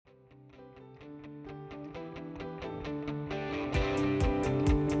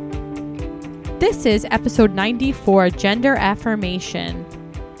This is episode 94, Gender Affirmation.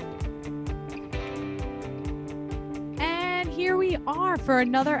 And here we are for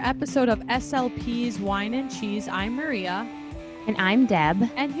another episode of SLP's Wine and Cheese. I'm Maria. And I'm Deb.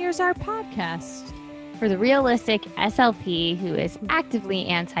 And here's our podcast. For the realistic SLP who is actively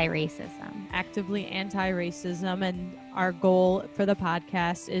anti-racism. Actively anti-racism. And our goal for the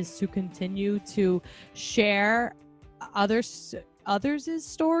podcast is to continue to share others'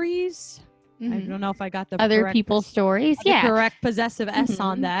 stories. I don't know if I got the other people's stories. The correct possessive S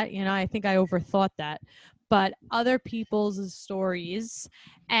on that. You know, I think I overthought that. But other people's stories,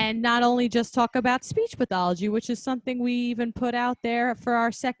 and not only just talk about speech pathology, which is something we even put out there for our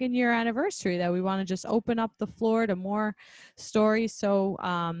 2nd year anniversary, that we want to just open up the floor to more stories. So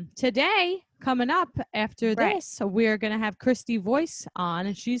today, coming up after this, we're going to have Christy Voice on,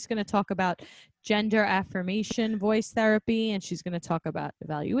 and she's going to talk about gender affirmation voice therapy, and she's going to talk about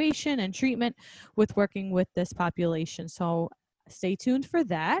evaluation and treatment with working with this population. So stay tuned for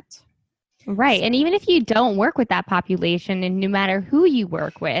that. Right. And even if you don't work with that population, and no matter who you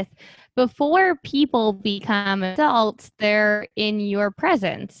work with, before people become adults, they're in your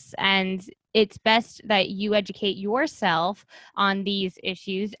presence. And it's best that you educate yourself on these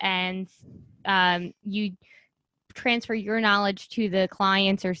issues and you transfer your knowledge to the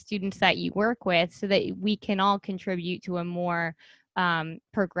clients or students that you work with so that we can all contribute to a more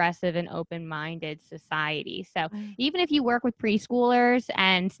progressive and open-minded society. So even if you work with preschoolers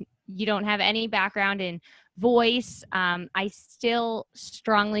and you don't have any background in voice, I still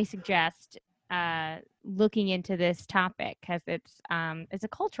strongly suggest looking into this topic because it's a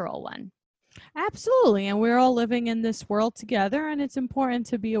cultural one. Absolutely. And we're all living in this world together, and it's important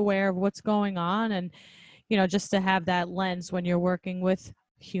to be aware of what's going on, and you know, just to have that lens when you're working with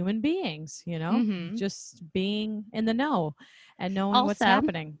human beings, you know, just being in the know and knowing also, what's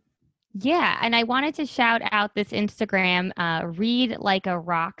happening. Yeah. And I wanted to shout out this Instagram, Read Like a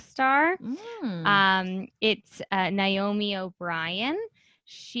Rock Star. It's Naomi O'Brien.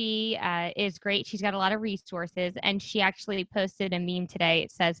 She is great. She's got a lot of resources, and she actually posted a meme today.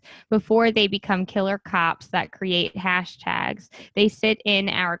 It says, before they become killer cops that create hashtags, they sit in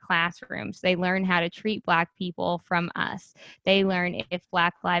our classrooms. They learn how to treat Black people from us. They learn if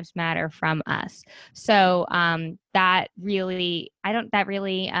Black lives matter from us. So that really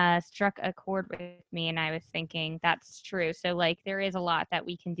struck a chord with me, and I was thinking that's true. So like there is a lot that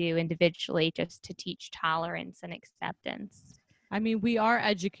we can do individually just to teach tolerance and acceptance. I mean, we are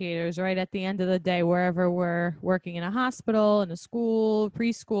educators, right? At the end of the day, wherever we're working, in a hospital, in a school,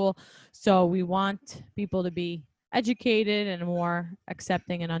 preschool. So we want people to be educated and more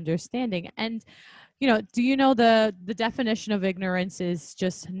accepting and understanding. And, you know, do you know the definition of ignorance is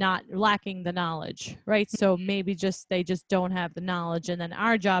just not lacking the knowledge, right? So maybe they just don't have the knowledge. And then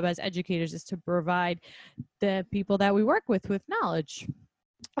our job as educators is to provide the people that we work with knowledge.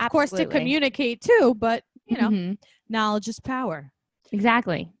 Of course, to communicate too, but you know, knowledge is power.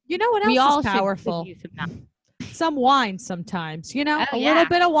 Exactly. You know what else is powerful? Some wine sometimes, you know, little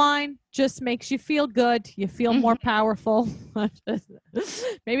bit of wine just makes you feel good. You feel more powerful.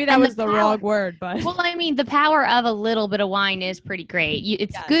 Maybe that was the wrong word, but. Well, I mean, the power of a little bit of wine is pretty great.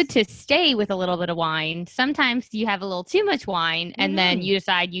 It's good to stay with a little bit of wine. Sometimes you have a little too much wine and then you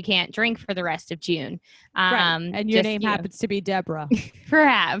decide you can't drink for the rest of June. And your name happens to be Deborah.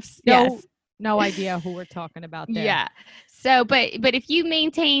 Perhaps. Yes. No idea who we're talking about there. Yeah. So, but if you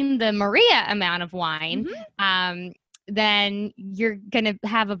maintain the Maria amount of wine, then you're going to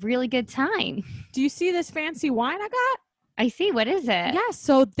have a really good time. Do you see this fancy wine I got? I see. What is it? Yeah.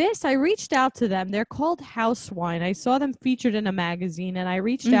 So I reached out to them. They're called House Wine. I saw them featured in a magazine, and I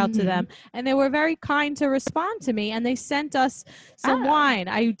reached out to them, and they were very kind to respond to me, and they sent us some wine.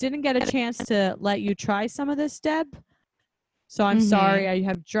 I didn't get a chance to let you try some of this, Deb. So I'm sorry, I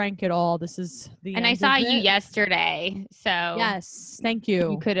have drank it all. This is the end. And I saw you yesterday, so yes, thank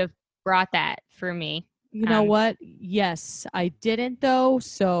you. You could have brought that for me. You know what? Yes, I didn't though.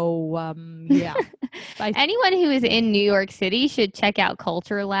 So yeah. Anyone who is in New York City should check out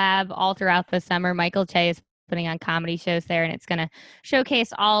Culture Lab all throughout the summer. Michael Che is putting on comedy shows there, and it's going to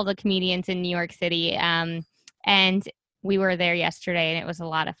showcase all the comedians in New York City. And we were there yesterday, and it was a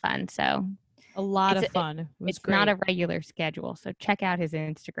lot of fun. So. A lot of fun. It's great. Not a regular schedule, so check out his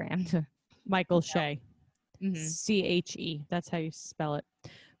Instagram. Michael Che. CHE. That's how you spell it.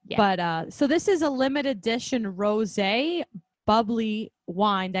 Yeah. But so this is a limited edition rosé bubbly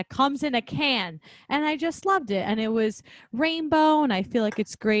wine that comes in a can, and I just loved it. And it was rainbow, and I feel like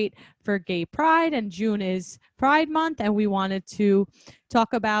it's great for gay pride, and June is Pride Month, and we wanted to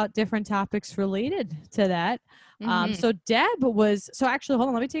talk about different topics related to that. So Deb was, so actually, hold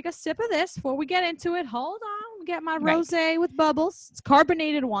on, let me take a sip of this before we get into it. Hold on, get my rosé with bubbles. It's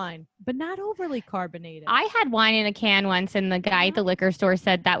carbonated wine, but not overly carbonated. I had wine in a can once, and the guy at the liquor store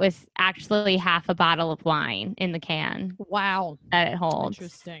said that was actually half a bottle of wine in the can. Wow. That it holds.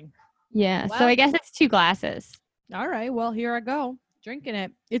 Interesting. Yeah. Well, so I guess it's 2 glasses. All right. Well, here I go. Drinking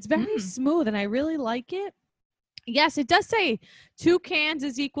it. It's very smooth, and I really like it. Yes, it does say 2 cans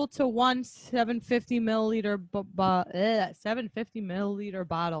is equal to 1 750 milliliter 750 milliliter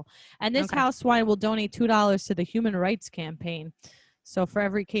bottle. And this house wine will donate $2 to the Human Rights Campaign. So for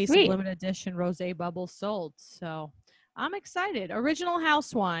every case of limited edition rosé bubbles sold. So I'm excited. Original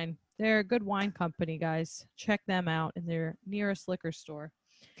House Wine. They're a good wine company, guys. Check them out in their nearest liquor store.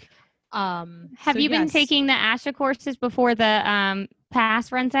 Have you been taking the ASHA courses before the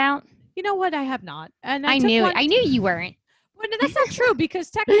pass runs out? You know what? I have not. And I knew you weren't. Well, no, that's not true, because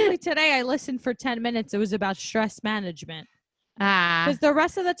technically today I listened for 10 minutes. It was about stress management. Because the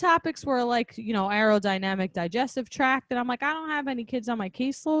rest of the topics were like, aerodynamic digestive tract. And I'm like, I don't have any kids on my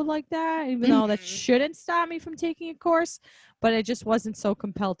caseload like that, even though that shouldn't stop me from taking a course. But I just wasn't so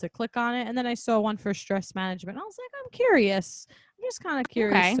compelled to click on it. And then I saw one for stress management. I was like, I'm curious. I'm just kind of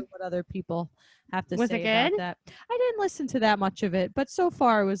curious to what other people have to say about that. I didn't listen to that much of it, but so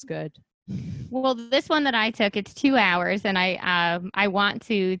far it was good. Well, this one that I took, it's 2 hours, and I want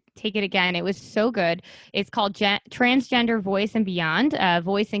to take it again. It was so good. It's called Transgender Voice and Beyond,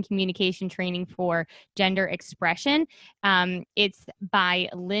 Voice and Communication Training for Gender Expression. It's by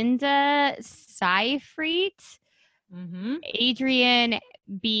Linda Seyfried, Adrienne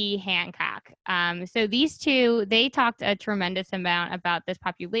B. Hancock. So these two, they talked a tremendous amount about this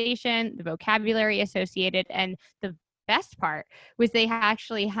population, the vocabulary associated, and the best part was they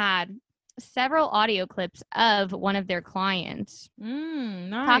actually had several audio clips of one of their clients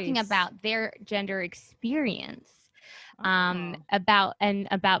talking about their gender experience, about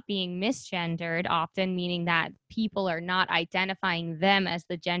being misgendered, often meaning that people are not identifying them as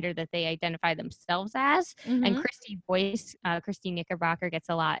the gender that they identify themselves as. And Christy Knickerbocker gets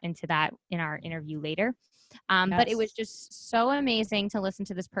a lot into that in our interview later. But it was just so amazing to listen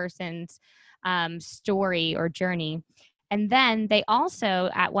to this person's story or journey. And then they also,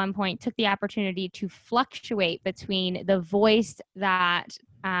 at one point, took the opportunity to fluctuate between the voice that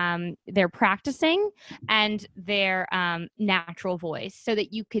they're practicing and their natural voice, so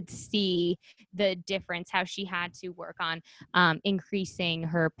that you could see the difference, how she had to work on increasing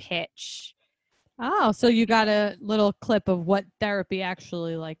her pitch. Oh, so you got a little clip of what therapy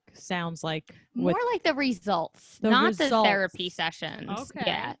actually sounds like. More like the results, not the therapy sessions. Okay.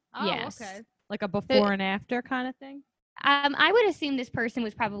 Yeah. Oh, yes. Okay. Like a before and after kind of thing? I would assume this person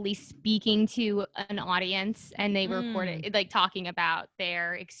was probably speaking to an audience, and they recorded, talking about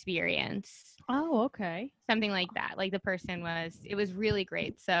their experience. Oh, okay. Something like that. Like the person it was really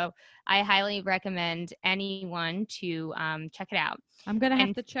great. So I highly recommend anyone to check it out. I'm going to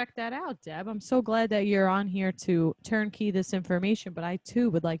have to check that out, Deb. I'm so glad that you're on here to turnkey this information, but I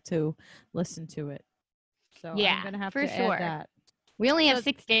too would like to listen to it. So yeah, I'm going to have to add that. We only have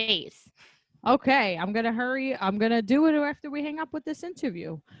 6 days. Okay, I'm going to hurry. I'm going to do it after we hang up with this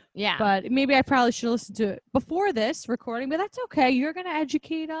interview. Yeah. But maybe I probably should listen to it before this recording, but that's okay. You're going to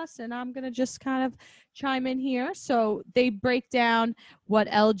educate us, and I'm going to just kind of chime in here. So they break down what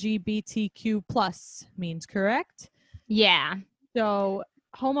LGBTQ plus means, correct? Yeah. So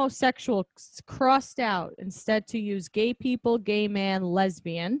homosexual crossed out, instead to use gay people, gay man,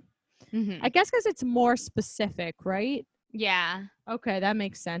 lesbian. I guess because it's more specific, right? Yeah. Okay, that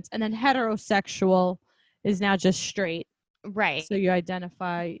makes sense. And then heterosexual is now just straight. Right. So you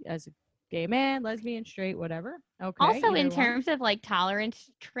identify as a gay man, lesbian, straight, whatever. Okay. Also, in terms of tolerance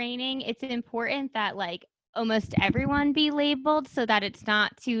training, it's important that almost everyone be labeled, so that it's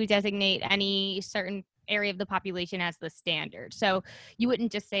not to designate any certain area of the population as the standard. So you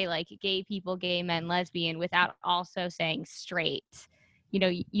wouldn't just say gay people, gay men, lesbian, without also saying straight.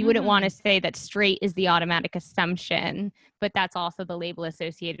 You wouldn't want to say that straight is the automatic assumption, but that's also the label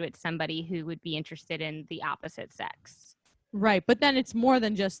associated with somebody who would be interested in the opposite sex. Right. But then it's more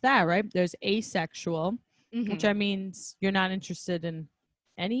than just that, right? There's asexual, which means you're not interested in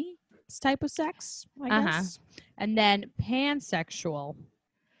any type of sex, I guess. And then pansexual.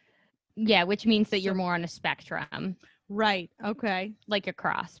 Yeah, which means that you're more on a spectrum. Right. Okay. Like a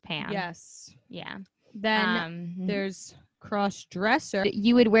cross pan. Yes. Yeah. Then there's cross-dresser.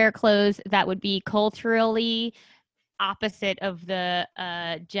 You would wear clothes that would be culturally opposite of the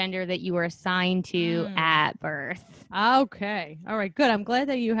gender that you were assigned to at birth. Okay. All right. Good. I'm glad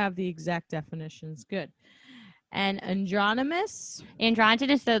that you have the exact definitions. Good. And androgynous?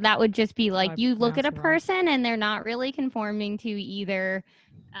 Androgynous, so that would just be like I you look at a pronounced it wrong. person and they're not really conforming to either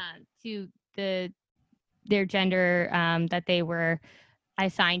to their gender that they were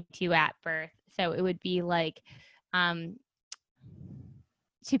assigned to at birth. So it would be like to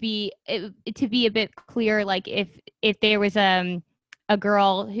be a bit clear, like if there was a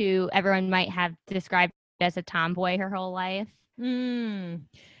girl who everyone might have described as a tomboy her whole life.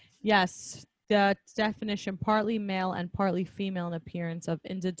 Yes. The definition: partly male and partly female in appearance, of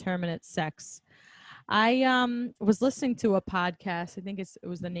indeterminate sex. I was listening to a podcast. I think it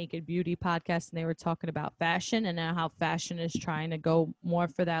was the Naked Beauty podcast, and they were talking about fashion and how fashion is trying to go more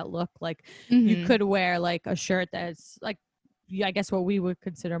for that look. Like you could wear like a shirt that's like, I guess what we would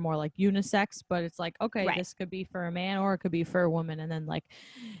consider more like unisex, but it's like, okay, Right. this could be for a man or it could be for a woman. And then like,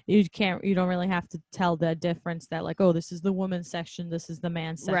 you don't really have to tell the difference that like, oh, this is the woman's section, this is the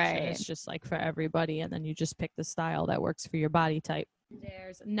man's section. Right. It's just like for everybody. And then you just pick the style that works for your body type.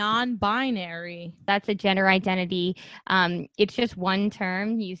 There's non-binary. That's a gender identity. It's just one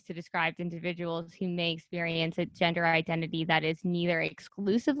term used to describe individuals who may experience a gender identity that is neither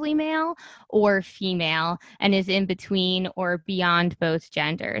exclusively male or female and is in between or beyond both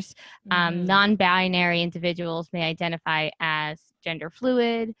genders. Non-binary individuals may identify as gender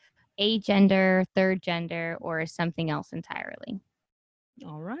fluid, agender, third gender, or something else entirely.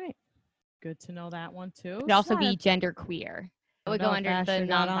 All right. Good to know that one too. It could also be gender queer. It would go know if under Asha the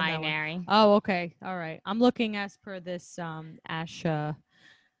got on that one. non-binary. Oh, okay. All right. I'm looking as per this Asha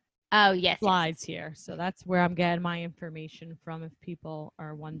Oh, yes. slides here. So that's where I'm getting my information from if people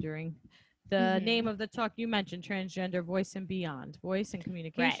are wondering. The name of the talk you mentioned, Transgender Voice and Beyond, voice and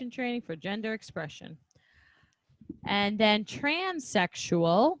communication training for gender expression. And then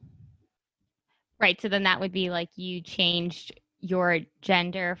transsexual. Right. So then that would be like you changed your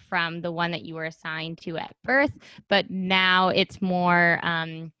gender from the one that you were assigned to at birth, but now it's more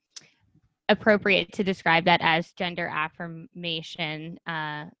appropriate to describe that as gender affirmation,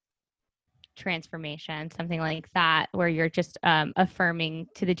 transformation, something like that, where you're just affirming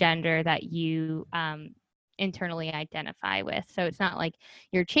to the gender that you internally identify with. So it's not like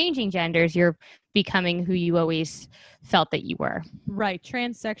you're changing genders, you're becoming who you always felt that you were. Right.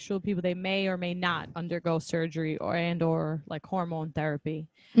 Transsexual people, they may or may not undergo surgery or like hormone therapy.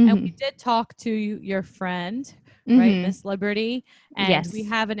 And we did talk to your friend, right, Miss Liberty, and we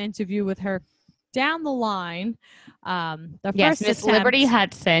have an interview with her down the line. Yes, Miss Liberty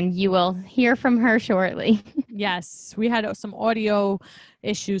Hudson. You will hear from her shortly. Yes, we had some audio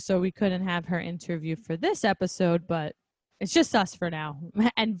issues, so we couldn't have her interview for this episode, but it's just us for now,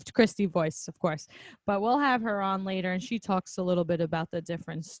 and Christy Voice, of course. But we'll have her on later, and she talks a little bit about the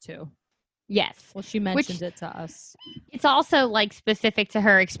difference too. Yes. Well, she mentioned it to us. It's also like specific to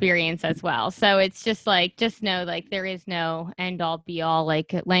her experience as well. So it's just like, just know like there is no end all be all,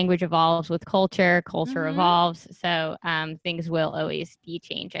 like language evolves with culture, culture evolves. So things will always be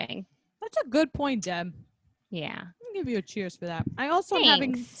changing. That's a good point, Deb. Yeah. I'll give you a cheers for that. I also am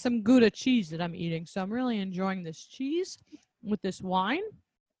having some Gouda cheese that I'm eating. So I'm really enjoying this cheese with this wine.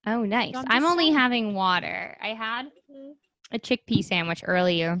 Oh, nice. I'm only having water. I had a chickpea sandwich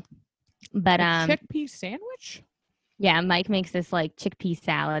earlier. But chickpea sandwich? Yeah, Mike makes this like chickpea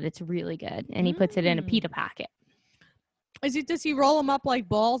salad. It's really good, and he puts it in a pita pocket. Does he roll them up like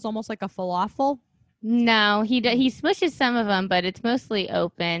balls, almost like a falafel? No, he smushes some of them, but it's mostly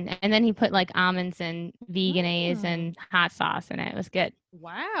open. And then he put like almonds and veganese and hot sauce in it. It was good.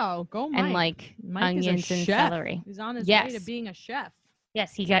 Wow, go Mike! And like Mike onions and celery. He's on his way to being a chef.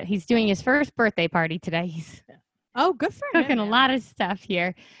 Yes, he's doing his first birthday party today. He's good for him. Cooking a lot of stuff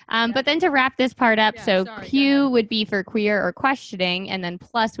here. But then to wrap this part up, Q would be for queer or questioning, and then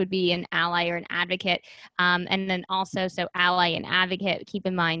plus would be an ally or an advocate. And then also, so ally and advocate, keep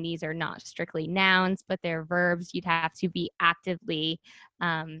in mind these are not strictly nouns, but they're verbs. You'd have to be actively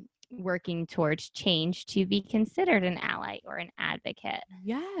working towards change to be considered an ally or an advocate.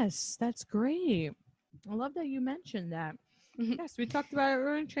 Yes, that's great. I love that you mentioned that. Yes, we talked about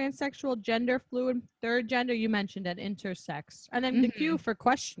it. Transsexual, gender fluid, third gender. You mentioned it, intersex, and then the Q for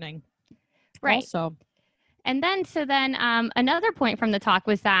questioning. Right. Also, and then another point from the talk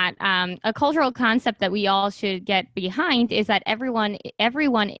was that a cultural concept that we all should get behind is that everyone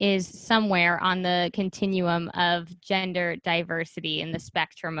is somewhere on the continuum of gender diversity in the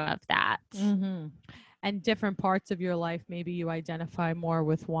spectrum of that. And different parts of your life, maybe you identify more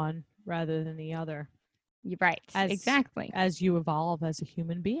with one rather than the other. You're right. Exactly. As you evolve as a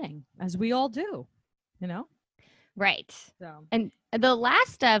human being, as we all do, Right. So. And the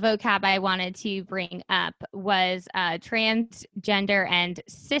last vocab I wanted to bring up was transgender and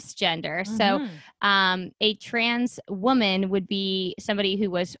cisgender. So a trans woman would be somebody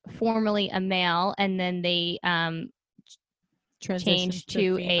who was formerly a male and then they changed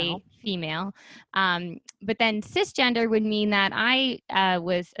to a female. But then cisgender would mean that I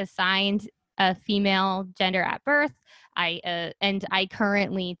was assigned a female gender at birth. And I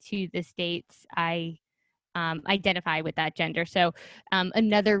currently, to this date, I identify with that gender. So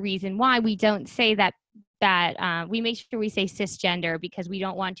another reason why we don't say that we make sure we say cisgender, because we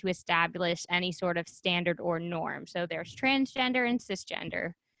don't want to establish any sort of standard or norm. So there's transgender and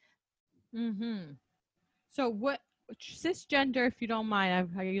cisgender. So what cisgender, if you don't mind,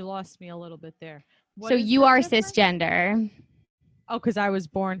 you lost me a little bit there. So you are cisgender. Oh, because I was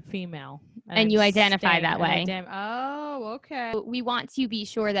born female. And you identify that way. Oh, okay. We want to be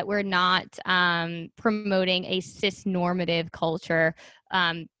sure that we're not promoting a cis-normative culture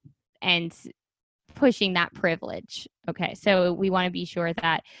and pushing that privilege. Okay, so we want to be sure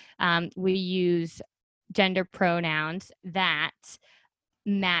that we use gender pronouns that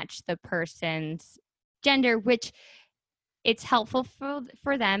match the person's gender, which it's helpful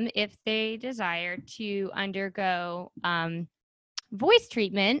for them if they desire to undergo voice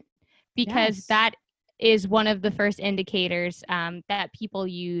treatment, because that is one of the first indicators that people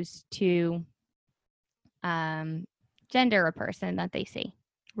use to gender a person that they see.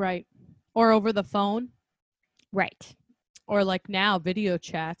 Right. Or over the phone. Right. Or like now, video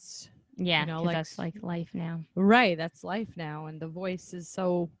chats. Yeah, that's like life now. Right, that's life now. And the voice is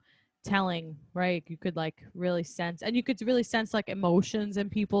so telling, right? You could like really sense, and you could really sense like emotions in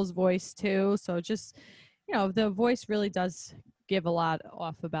people's voice too. So just, the voice really does give a lot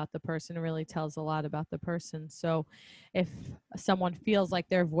off about the person. It really tells a lot about the person. So if someone feels like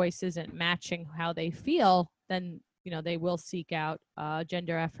their voice isn't matching how they feel, then they will seek out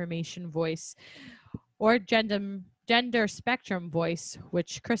gender affirmation voice or gender spectrum voice,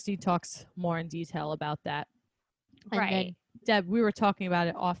 which Christy talks more in detail about that. And then, Deb, we were talking about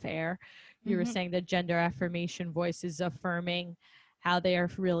it off air. You were saying that gender affirmation voice is affirming how they are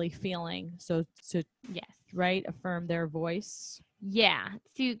really feeling. So to right, affirm their voice. Yeah,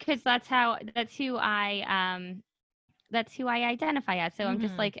 because that's who I identify as. So I'm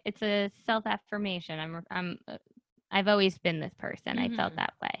just like, it's a self affirmation. I've always been this person. I felt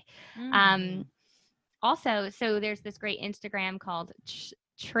that way. Also, so there's this great Instagram called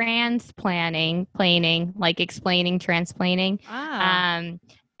Transplaning, like explaining transplaning.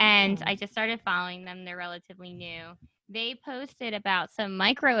 And I just started following them. They're relatively new. They posted about some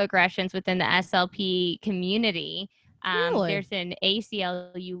microaggressions within the SLP community. Really? There's an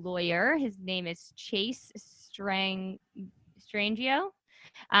ACLU lawyer. His name is Chase Strangio.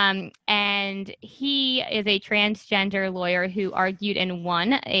 And he is a transgender lawyer who argued and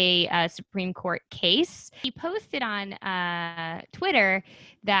won a Supreme Court case. He posted on Twitter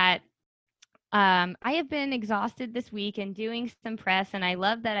that I have been exhausted this week and doing some press, and I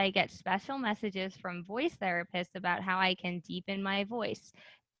love that I get special messages from voice therapists about how I can deepen my voice.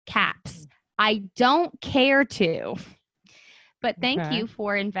 Caps. I don't care to. But thank you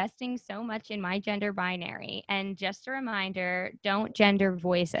for investing so much in my gender binary. And just a reminder, don't gender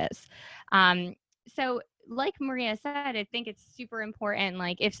voices. So like Maria said, I think it's super important.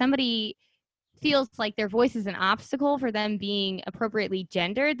 Like if somebody feels like their voice is an obstacle for them being appropriately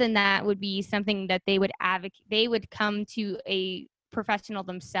gendered, then that would be something that they would advocate. They would come to a professional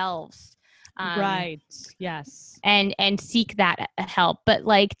themselves. Right. Yes. And seek that help. But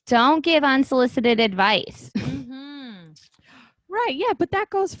like, don't give unsolicited advice. Right. Yeah. But that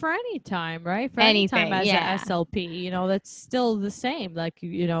goes for any time, right? For anything, any time as a SLP, that's still the same. Like,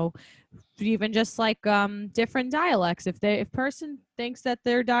 even just like different dialects. If person thinks that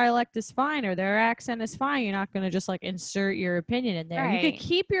their dialect is fine or their accent is fine, you're not going to just like insert your opinion in there. Right. You could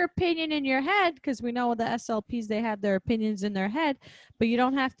keep your opinion in your head, because we know the SLPs, they have their opinions in their head, but you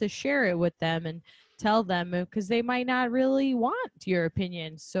don't have to share it with them and tell them, because they might not really want your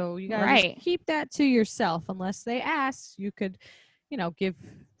opinion. So you got to keep that to yourself. Unless they ask, you could, give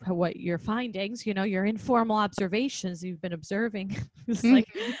what your findings, your informal observations you've been observing. It's like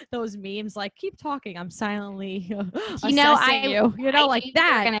those memes, like, keep talking, I'm silently assessing you. Like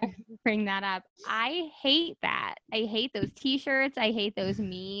that. You're gonna bring that up. I hate that. I hate those T-shirts. I hate those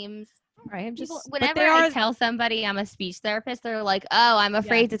memes. Right. I'm just whenever I tell somebody I'm a speech therapist, they're like, "Oh, I'm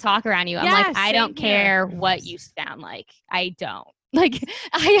afraid to talk around you." I'm like, I don't care what you sound like. I don't. Like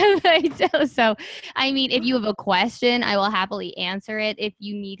so I mean, if you have a question, I will happily answer it. If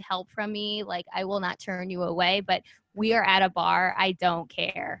you need help from me, like, I will not turn you away. But we are at a bar. I don't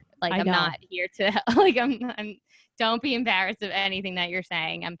care. Like, I'm know. not here to, like, I'm don't be embarrassed of anything that you're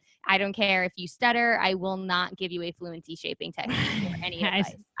saying. I don't care if you stutter. I will not give you a fluency shaping technique or any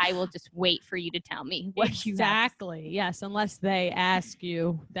advice. I will just wait for you to tell me what you have. Exactly. Yes. Unless they ask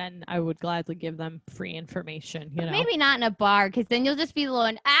you, then I would gladly give them free information, you know. Maybe not in a bar, because then you'll just be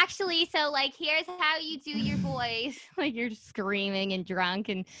going, actually, so like, here's how you do your voice. Like, you're screaming and drunk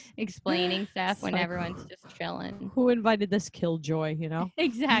and explaining stuff It's when like, everyone's just chilling. Who invited this killjoy, you know?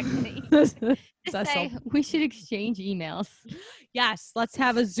 Exactly. Just say, we should exchange emails. Yes, let's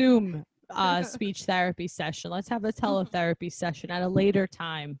have a Zoom speech therapy session. Let's have a teletherapy session at a later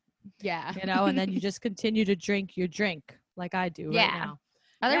time. Yeah. You know, and then you just continue to drink your drink like I do right now.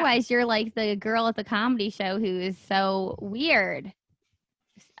 Otherwise, you're like the girl at the comedy show who is so weird.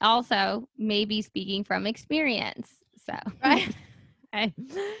 Also, maybe speaking from experience. So, Right?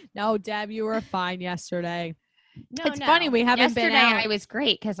 No, Deb, you were fine yesterday. It's funny we haven't been out. Yesterday I was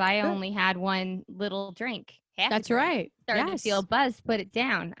great because I only had one little drink. That's right. Started to feel buzzed, put it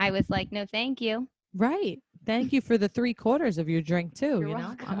down. I was like, no, thank you. Right. Thank you for the 3/4 of your drink too. You're you know,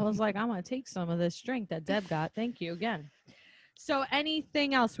 welcome. I was like, I'm gonna take some of this drink that Deb got. Thank you again. So,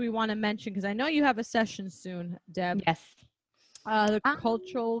 anything else we want to mention? Because I know you have a session soon, Deb. Yes. The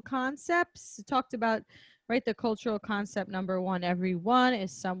cultural concepts talked about. Right, the cultural concept number 1, everyone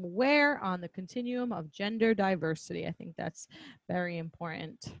is somewhere on the continuum of gender diversity. I think that's very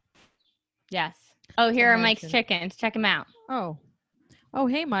important. Yes. Oh, here are Mike's chickens. Check them out. Oh,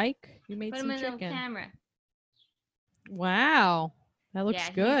 hey, Mike, you made some chicken. Put them in the camera. Wow, that looks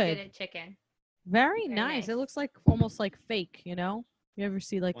good. He's good at chicken. Very nice. It looks like almost like fake. You know, you ever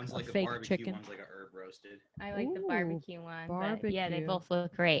see like one's a like fake a barbecue, chicken? One's like a herb roasted. I like the barbecue one. Barbecue. But yeah, they both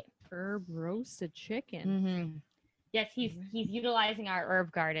look great. Herb roasted chicken. Mm-hmm. Yes, he's utilizing our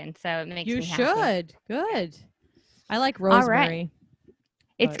herb garden, so it makes me happy. You should. Good. I like rosemary. Right.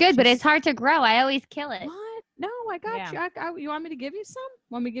 It's good, but it's hard to grow. I always kill it. What? No, I got you. You want me to give you some?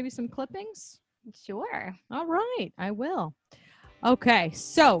 Want me to give you some clippings? Sure. All right, I will. Okay,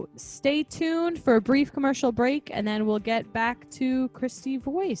 so stay tuned for a brief commercial break, and then we'll get back to Christy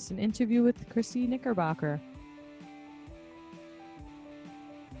Voice, an interview with Christy Knickerbocker.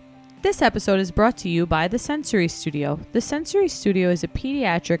 This episode is brought to you by The Sensory Studio. The Sensory Studio is a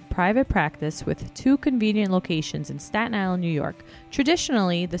pediatric private practice with 2 convenient locations in Staten Island, New York.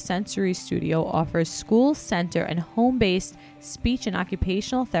 Traditionally, The Sensory Studio offers school, center, and home-based speech and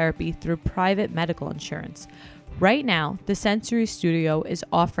occupational therapy through private medical insurance. Right now, The Sensory Studio is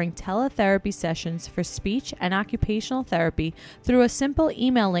offering teletherapy sessions for speech and occupational therapy through a simple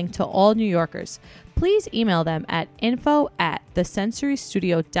email link to all New Yorkers. Please email them at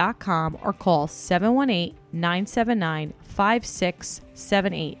info@thesensorystudio.com or call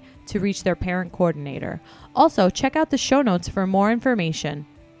 718-979-5678 to reach their parent coordinator. Also, check out the show notes for more information.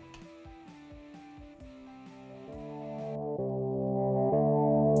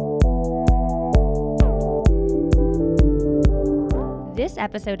 This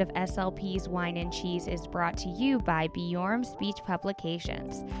episode of SLP's Wine and Cheese is brought to you by Bjorn Speech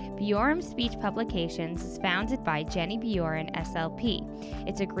Publications. Bjorn Speech Publications is founded by Jenny Bjorn, SLP.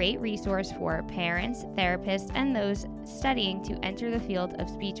 It's a great resource for parents, therapists, and those studying to enter the field of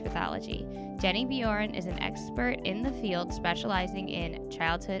speech pathology. Jenny Bjorn is an expert in the field specializing in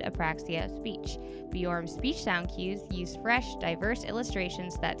childhood apraxia speech. Bjorn's speech sound cues use fresh, diverse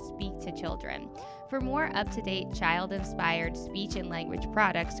illustrations that speak to children. For more up-to-date child-inspired speech and language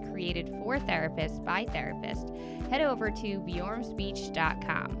products created for therapists by therapists, head over to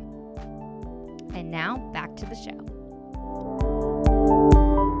bjornspeech.com. And now, back to the show.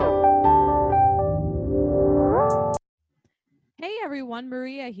 Hey everyone,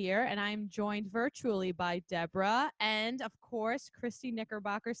 Maria here, and I'm joined virtually by Deborah and, of course, Christy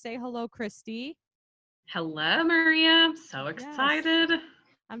Knickerbocker. Say hello, Christy. Hello, Maria. So excited. Yes.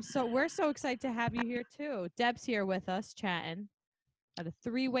 We're so excited to have you here too. Deb's here with us chatting at a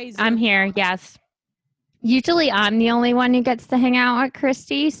 3-way Zoom. I'm here, yes. Usually I'm the only one who gets to hang out with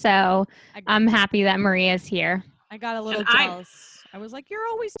Christy, so I'm happy that Maria's here. I got a little jealous. I was like, you're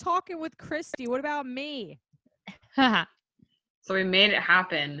always talking with Christy. What about me? So we made it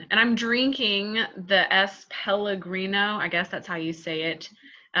happen. And I'm drinking the S. Pellegrino. I guess that's how you say it.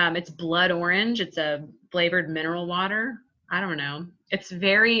 It's blood orange. It's a flavored mineral water. I don't know. It's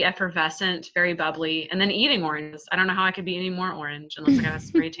very effervescent, very bubbly. And then eating oranges. I don't know how I could be any more orange unless I got a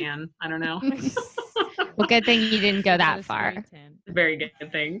spray tan. I don't know. Well, good thing you didn't go that far. Very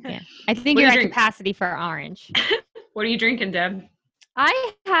good thing. Yeah. I think you're at capacity for orange. What are you drinking, Deb?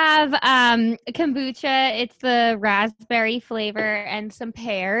 I have kombucha. It's the raspberry flavor and some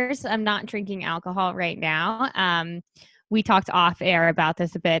pears. I'm not drinking alcohol right now. We talked off air about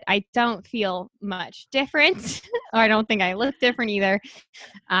this a bit. I don't feel much different, or I don't think I look different either.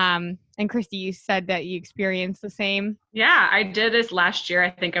 And Christy, you said that you experienced the same. Yeah, I did this last year. I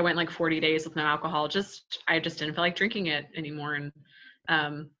think I went like 40 days with no alcohol. I just didn't feel like drinking it anymore. And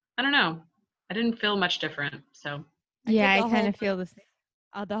I don't know. I didn't feel much different. So Yeah, did I kind of feel the same.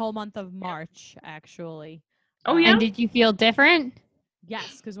 the whole month of March, actually. Oh, yeah? And did you feel different?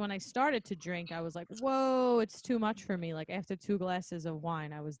 Yes, because when I started to drink, I was like, whoa, it's too much for me. Like after 2 glasses of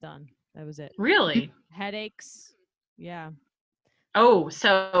wine, I was done. That was it. Really? Headaches. Yeah. Oh,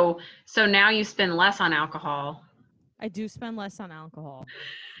 so now you spend less on alcohol. I do spend less on alcohol.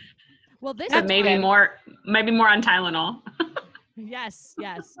 Well, this But maybe more on Tylenol. Yes.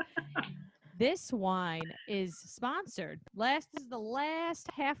 This wine is sponsored. This is the last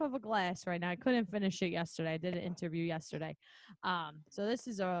half of a glass right now. I couldn't finish it yesterday. I did an interview yesterday. So this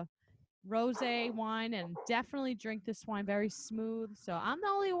is a rosé wine, and definitely drink this wine very smooth. So I'm the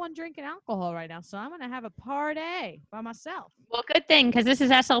only one drinking alcohol right now. So I'm gonna have a party by myself. Well, good thing, because this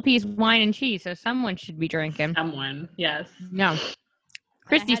is SLP's wine and cheese, so someone should be drinking. Someone, yes. No.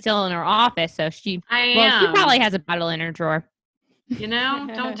 Christy's still in her office, so she probably has a bottle in her drawer. You know,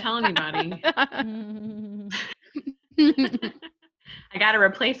 don't tell anybody. I got to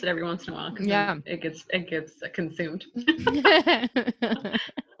replace it every once in a while because it gets consumed.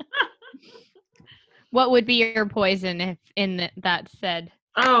 What would be your poison if that said?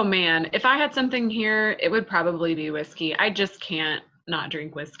 Oh man, if I had something here, it would probably be whiskey. I just can't not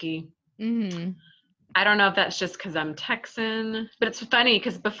drink whiskey. Mm-hmm. I don't know if that's just because I'm Texan, but it's funny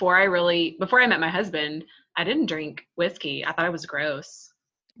because before I met my husband, I didn't drink whiskey. I thought it was gross.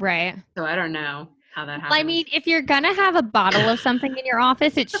 Right. So I don't know how that happens. Well, I mean, if you're going to have a bottle of something in your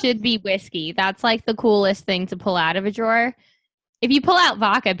office, it should be whiskey. That's like the coolest thing to pull out of a drawer. If you pull out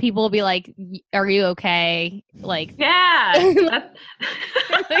vodka, people will be like, are you okay? Like, yeah.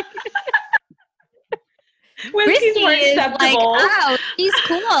 Whiskey's more acceptable. Like, oh, she's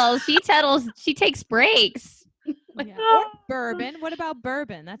cool. She takes breaks. Yeah. Or bourbon. What about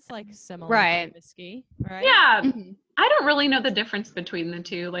bourbon? That's like similar to whiskey, right? Yeah. Mm-hmm. I don't really know the difference between the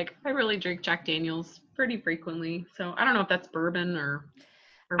two. Like, I really drink Jack Daniels pretty frequently. So I don't know if that's bourbon or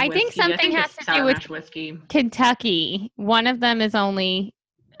I think something has to do with whiskey. Kentucky. One of them is only,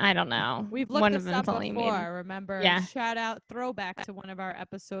 I don't know. We've looked one this of them's up only before. made. Remember? Yeah. Shout out, throwback to one of our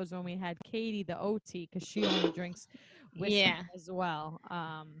episodes when we had Katie the OT, because she only drinks whiskey as well.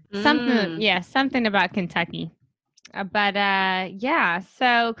 Something about Kentucky.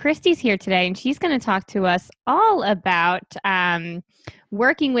 So Christy's here today, and she's going to talk to us all about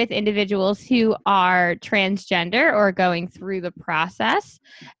working with individuals who are transgender or going through the process.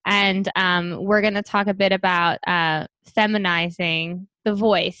 And we're going to talk a bit about feminizing the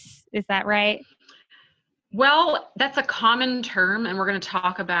voice. Is that right? Well, that's a common term, and we're going to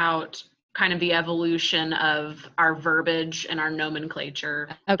talk about kind of the evolution of our verbiage and our nomenclature,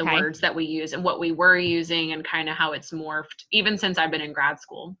 the words that we use and what we were using, and kind of how it's morphed even since I've been in grad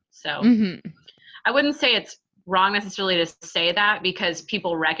school. So I wouldn't say it's wrong necessarily to say that because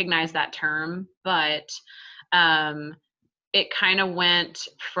people recognize that term, but it kind of went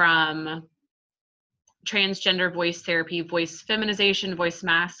from transgender voice therapy, voice feminization, voice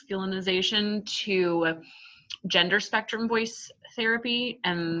masculinization to gender spectrum voice therapy.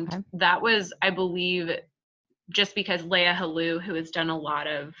 And that was, I believe, just because Leah Halou, who has done a lot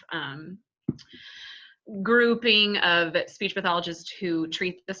of grouping of speech pathologists who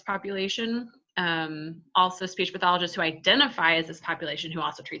treat this population, also speech pathologists who identify as this population who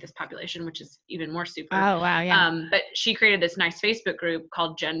also treat this population, which is even more super. Oh, wow, yeah. But she created this nice Facebook group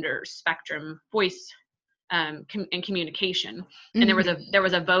called Gender Spectrum Voice and Communication. And there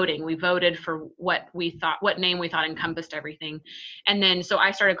was a voting. We voted for what name we thought encompassed everything. And then so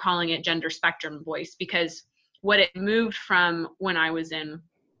I started calling it Gender Spectrum Voice, because what it moved from when I was in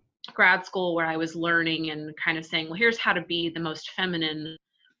grad school, where I was learning and kind of saying, well, here's how to be the most feminine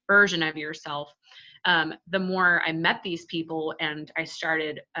version of yourself. The more I met these people and I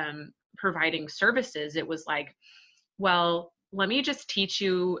started providing services, it was like, well, let me just teach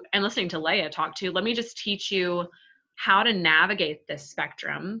you, and listening to Leah talk to, let me just teach you how to navigate this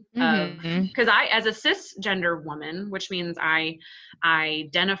spectrum of, because I, as a cisgender woman, which means I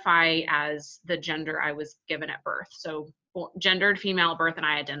identify as the gender I was given at birth. So gendered female at birth, and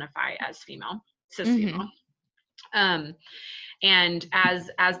I identify as female, cis female. And as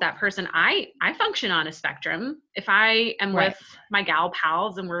that person, I function on a spectrum. If I am Right. with my gal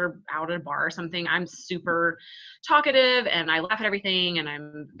pals and we're out at a bar or something, I'm super talkative and I laugh at everything and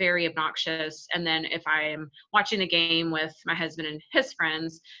I'm very obnoxious. And then if I'm watching a game with my husband and his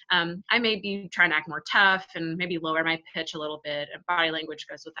friends, I may be trying to act more tough and maybe lower my pitch a little bit. And body language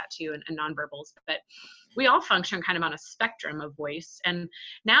goes with that too, and nonverbals. But we all function kind of on a spectrum of voice. And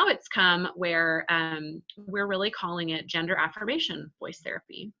now it's come where we're really calling it gender affirmation voice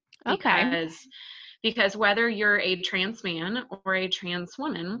therapy. Okay. Because whether you're a trans man or a trans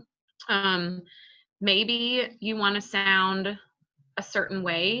woman, maybe you want to sound a certain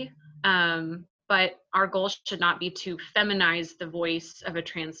way, but our goal should not be to feminize the voice of a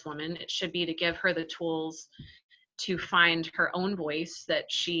trans woman. It should be to give her the tools to find her own voice that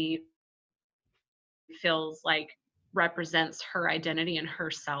she feels like represents her identity and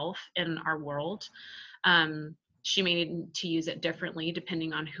herself in our world. She may need to use it differently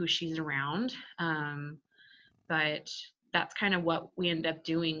depending on who she's around. But that's kind of what we end up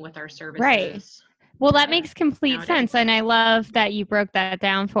doing with our services. Right. Well, that makes complete nowadays. sense, and I love that you broke that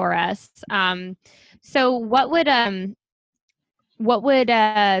down for us. So, what would the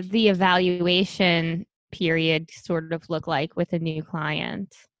evaluation period sort of look like with a new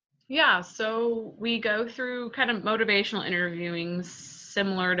client? Yeah, so we go through kind of motivational interviewing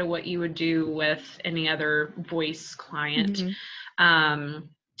similar to what you would do with any other voice client.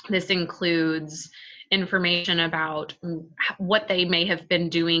 This includes information about what they may have been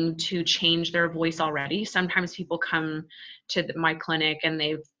doing to change their voice already. Sometimes people come to my clinic and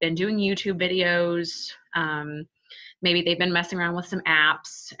they've been doing YouTube videos. Maybe they've been messing around with some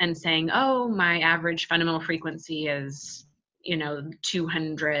apps and saying, oh, my average fundamental frequency is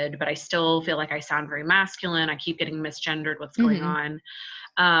 200, but I still feel like I sound very masculine. I keep getting misgendered. What's going on?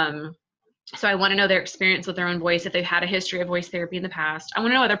 So I want to know their experience with their own voice, if they've had a history of voice therapy in the past. I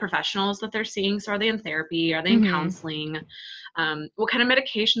want to know other professionals that they're seeing. So are they in therapy? Are they in counseling? What kind of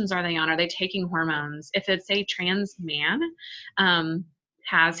medications are they on? Are they taking hormones? If it's a trans man,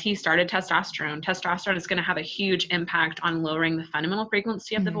 has he started testosterone? Testosterone is going to have a huge impact on lowering the fundamental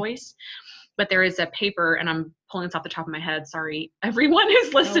frequency of the voice. But there is a paper, and I'm pulling this off the top of my head. Sorry, everyone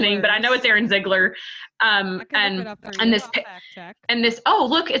who's listening, but I know it's Erin Ziegler. I can look it up for you. And this. Oh,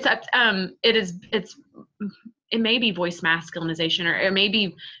 look, it's up. It may be voice masculinization, or it may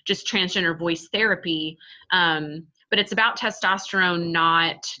be just transgender voice therapy. But it's about testosterone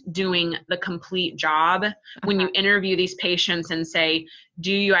not doing the complete job. When you interview these patients and say,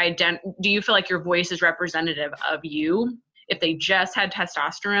 do you feel like your voice is representative of you? If they just had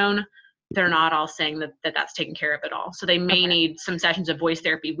testosterone, they're not all saying that that's taken care of at all. So they may need some sessions of voice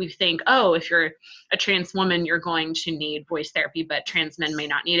therapy. We think, oh, if you're a trans woman, you're going to need voice therapy, but trans men may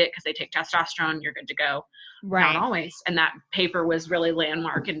not need it because they take testosterone, you're good to go. Right. Not always. And that paper was really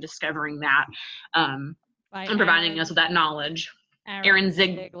landmark in discovering that, and providing us with that knowledge. Erin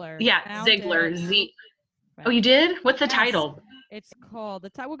Ziegler. Yeah, Ziegler. Oh, you did? What's the title? It's called,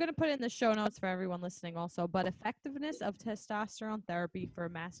 we're going to put it in the show notes for everyone listening also, but Effectiveness of Testosterone Therapy for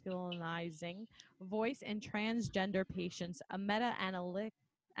Masculinizing Voice in Transgender Patients, a meta-analytic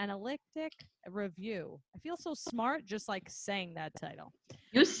review. I feel so smart just like saying that title.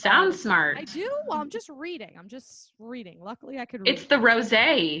 You sound smart. I do? Well, I'm just reading. Luckily, I could read. It's the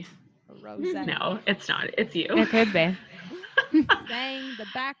rosé. Rosé. No, it's not. It's you. It could be. Saying the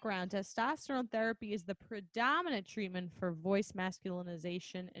background, testosterone therapy is the predominant treatment for voice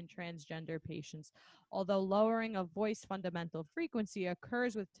masculinization in transgender patients. Although lowering of voice fundamental frequency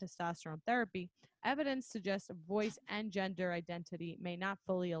occurs with testosterone therapy, evidence suggests voice and gender identity may not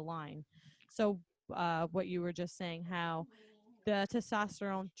fully align. So what you were just saying, how the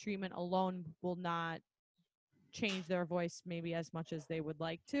testosterone treatment alone will not change their voice maybe as much as they would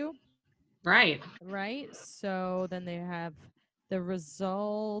like to. Right. So then they have the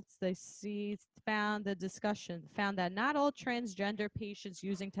results. They found that not all transgender patients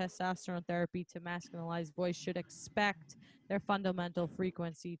using testosterone therapy to masculinize voice should expect their fundamental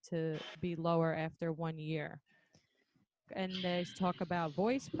frequency to be lower after 1 year. And they talk about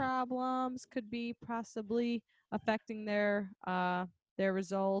voice problems could be possibly affecting their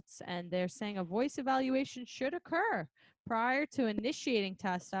results, and they're saying a voice evaluation should occur prior to initiating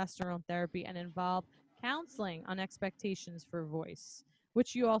testosterone therapy and involve counseling on expectations for voice,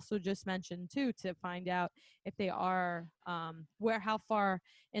 which you also just mentioned too, to find out if they are how far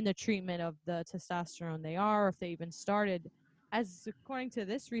in the treatment of the testosterone they are, or if they even started. As according to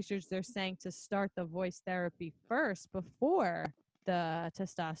this research, they're saying to start the voice therapy first before the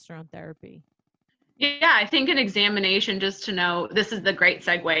testosterone therapy. Yeah, I think an examination, just to know, this is the great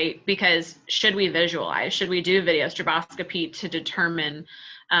segue, because should we visualize? Should we do video stroboscopy to determine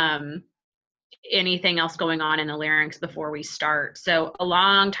anything else going on in the larynx before we start? So a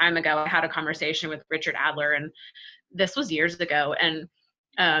long time ago, I had a conversation with Richard Adler, and this was years ago, and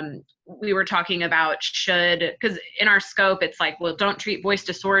we were talking about because in our scope, it's like, well, don't treat voice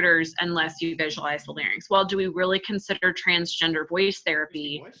disorders unless you visualize the larynx. Well, do we really consider transgender voice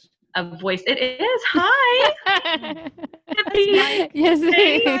therapy a voice? It is. Hi. Yes.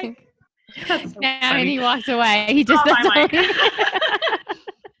 Hey. That's so Yeah, funny. and he walks away. He just Oh, my doesn't.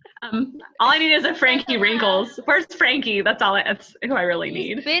 all I need is a Frankie Wrinkles. Where's Frankie? That's who I really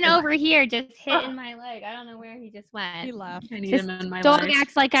need. He's been over here just hitting my leg. I don't know where he just He went. left. I need This him in my dog life.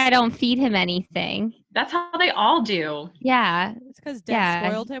 acts like I don't feed him anything. That's how they all do. Yeah. It's because Deb Yeah.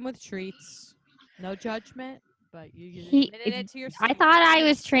 spoiled him with treats. No judgment, but you He- admitted it to I yourself. thought I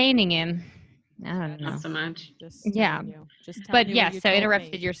was training him. I don't know. Not so much. Just Yeah. telling you. Just telling But you what yes, you so told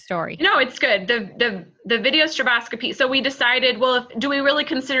interrupted me. your story. No, it's good. The video stroboscopy. So we decided, well, do we really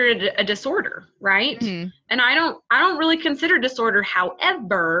consider it a disorder, right? Mhm. And I don't really consider disorder.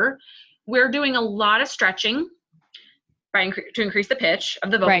 However, we're doing a lot of stretching to increase the pitch of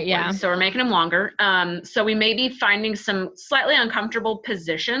the vocal Right, yeah. cords. So we're making them longer. So we may be finding some slightly uncomfortable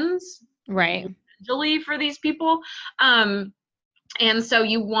positions Right. usually for these people. And so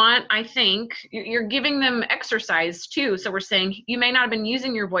you want, I think, you're giving them exercise too. So we're saying you may not have been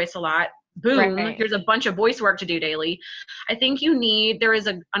using your voice a lot. Boom, Right. here's a bunch of voice work to do daily. I think there is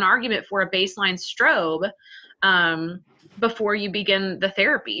an argument for a baseline strobe before you begin the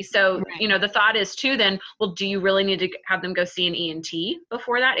therapy. So, Right. the thought is too then, well, do you really need to have them go see an ENT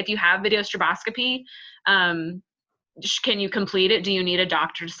before that? If you have video stroboscopy, can you complete it? Do you need a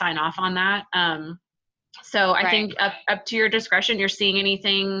doctor to sign off on that? So I think up to your discretion. You're seeing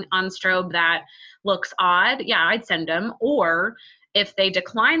anything on strobe that looks odd, yeah, I'd send them. Or if they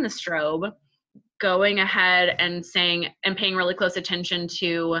decline the strobe, going ahead and paying really close attention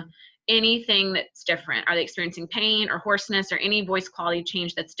to anything that's different. Are they experiencing pain or hoarseness or any voice quality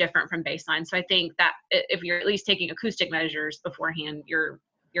change that's different from baseline? So I think that if you're at least taking acoustic measures beforehand, you're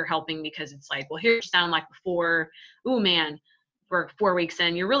helping, because it's like, well, here you sound like before. Ooh, man, we're 4 weeks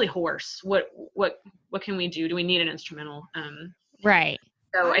in, you're really hoarse. What can we do? Do we need an instrumental? Right.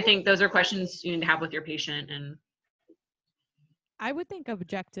 So I think those are questions you need to have with your patient. And I would think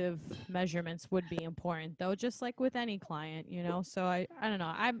objective measurements would be important, though, just like with any client, So I don't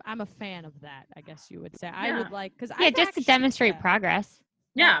know. I'm a fan of that, I guess you would say. I would like, because Yeah, just to demonstrate progress.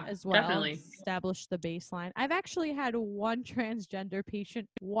 Yeah, as well, definitely establish the baseline. I've actually had one transgender patient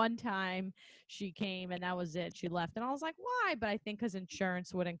one time. She came and that was it. She left, and I was like, why? But I think because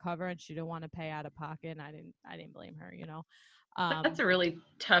insurance wouldn't cover, and she didn't want to pay out of pocket. And I didn't blame her. That's a really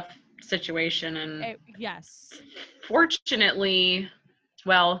tough situation. And yes, fortunately,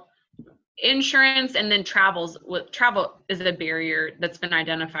 well, insurance and then travel is a barrier that's been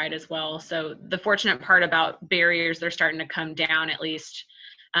identified as well. So the fortunate part about barriers, they're starting to come down, at least,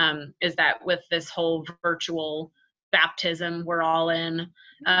 is that with this whole virtual baptism we're all in,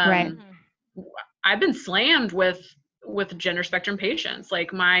 Right. I've been slammed with gender spectrum patients.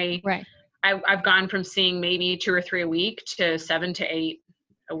 Like I've gone from seeing maybe 2 or 3 a week to 7 to 8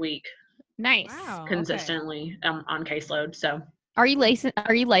 a week. Nice. Wow, consistently on caseload. So Are you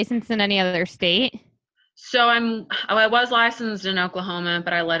licensed in any other state? So I was licensed in Oklahoma,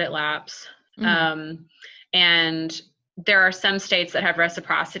 but I let it lapse. And there are some states that have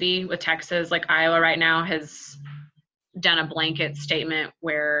reciprocity with Texas, like Iowa right now has done a blanket statement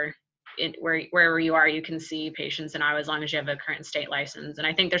where wherever you are, you can see patients in Iowa as long as you have a current state license. And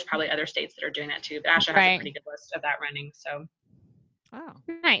I think there's probably other states that are doing that too, but ASHA has a pretty good list of that running. So wow,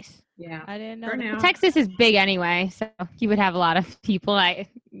 nice. Yeah, I didn't know. Well, Texas is big anyway, so you would have a lot of people.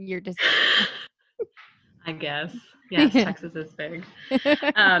 You're just I guess. Yes, Texas is big.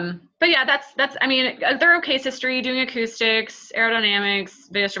 But yeah, that's, I mean, a thorough case history, doing acoustics,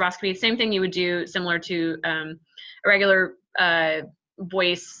 aerodynamics, video stroboscopy, same thing you would do similar to a regular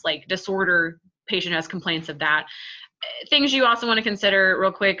voice like disorder patient has complaints of that. Things you also want to consider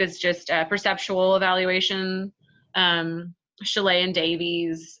real quick is just perceptual evaluation. Chalet and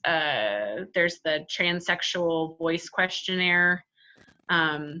Davies, there's the transsexual voice questionnaire.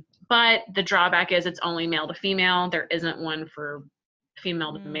 But the drawback is it's only male to female. There isn't one for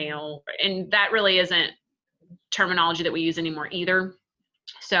female to male. And that really isn't terminology that we use anymore either.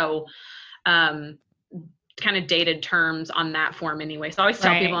 So kind of dated terms on that form anyway. So I always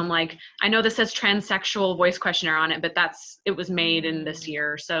tell people, I'm like, I know this says transsexual voice questionnaire on it, but it was made in this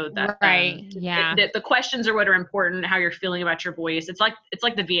year. So that, the questions are what are important, how you're feeling about your voice. It's like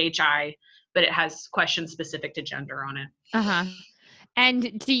the VHI, but it has questions specific to gender on it. Uh-huh.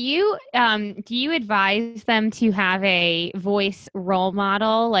 And do you advise them to have a voice role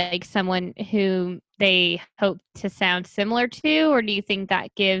model, like someone who they hope to sound similar to, or do you think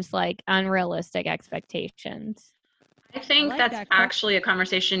that gives like unrealistic expectations? I think that's actually a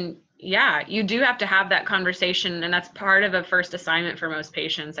conversation. Yeah, you do have to have that conversation, and that's part of a first assignment for most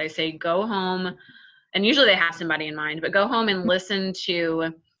patients. I say go home, and usually they have somebody in mind, but go home and listen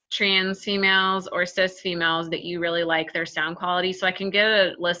to trans females or cis females that you really like their sound quality, so I can get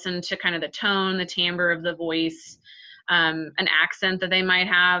a listen to kind of the tone, the timbre of the voice, an accent that they might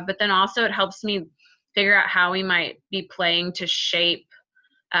have, but then also it helps me figure out how we might be playing to shape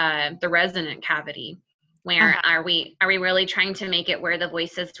the resonant cavity. Where are we really trying to make it where the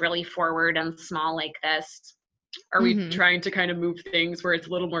voice is really forward and small like this? Are we trying to kind of move things where it's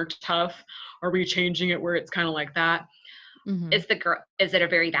a little more tough? Are we changing it where it's kind of like that? Is it a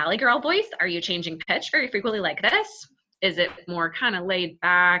very Valley Girl voice? Are you changing pitch very frequently like this? Is it more kind of laid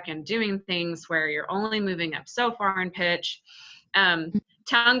back and doing things where you're only moving up so far in pitch?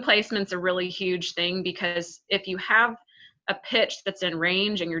 Tongue placement's a really huge thing, because if you have a pitch that's in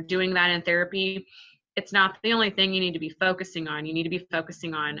range and you're doing that in therapy, it's not the only thing you need to be focusing on. You need to be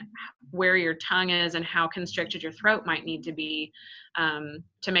focusing on where your tongue is and how constricted your throat might need to be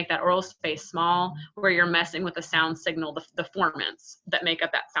to make that oral space small, where you're messing with the sound signal, the formants that make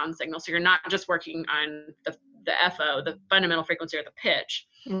up that sound signal. So you're not just working on the FO, the fundamental frequency, or the pitch.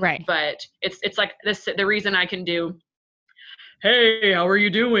 Right. But it's like this, the reason I can do, hey, how are you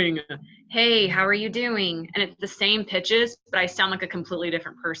doing? Hey, how are you doing? And it's the same pitches, but I sound like a completely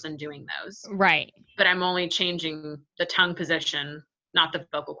different person doing those. Right. But I'm only changing the tongue position, not the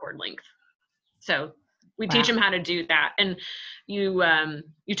vocal cord length. So we teach them how to do that. And you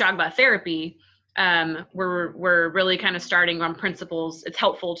talk about therapy. We're really kind of starting on principles. It's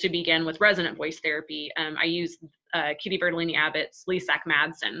helpful to begin with resonant voice therapy. I use Kitty Bertolini Abbott's Lesak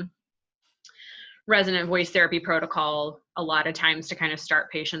Madsen resonant voice therapy protocol a lot of times to kind of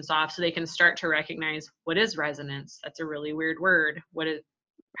start patients off, so they can start to recognize, what is resonance? That's a really weird word.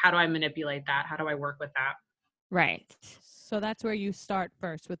 How do I manipulate that? How do I work with that? Right. So that's where you start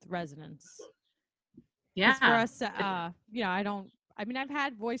first, with resonance. Yeah. For us, I've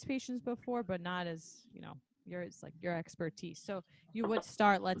had voice patients before, but not as, it's like your expertise. So you would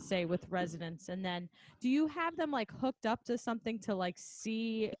start, let's say, with resonance, and then do you have them like hooked up to something to like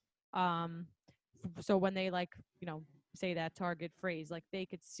see, so when they say that target phrase, like they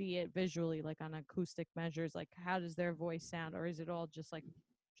could see it visually, like on acoustic measures, like how does their voice sound, or is it all just like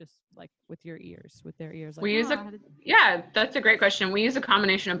with their ears? Like, yeah, that's a great question. We use a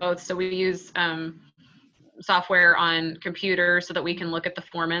combination of both. So we use software on computer so that we can look at the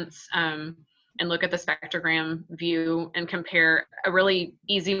formants and look at the spectrogram view and compare. A really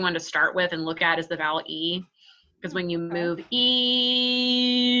easy one to start with and look at is the vowel E, because when you move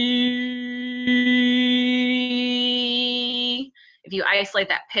E, if you isolate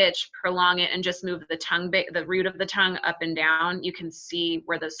that pitch, prolong it, and just move the tongue, the root of the tongue up and down, you can see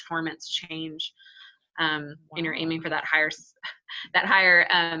where those formants change. And you're aiming for that higher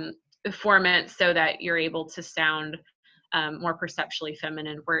formant, so that you're able to sound more perceptually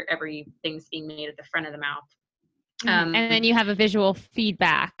feminine where everything's being made at the front of the mouth. And then you have a visual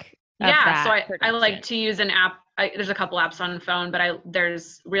feedback. Yeah, so I like to use an app. There's a couple apps on the phone, but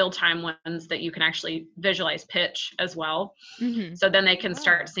there's real-time ones that you can actually visualize pitch as well. So then they can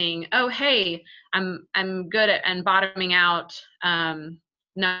start seeing, oh, hey, I'm good at and bottoming out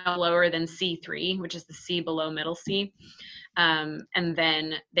no lower than C3, which is the C below middle C. And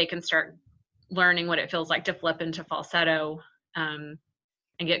then they can start learning what it feels like to flip into falsetto and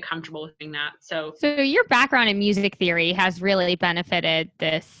get comfortable with doing that. So your background in music theory has really benefited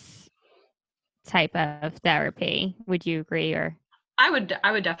this type of therapy. Would you agree? Or I would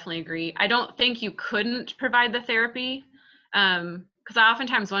definitely agree. I don't think you couldn't provide the therapy, because I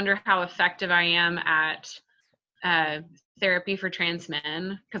oftentimes wonder how effective I am at therapy for trans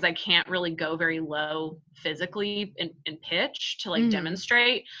men, because I can't really go very low physically in pitch to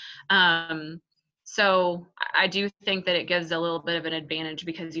demonstrate. So I do think that it gives a little bit of an advantage,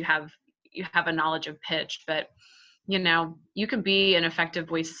 because you have a knowledge of pitch, but you can be an effective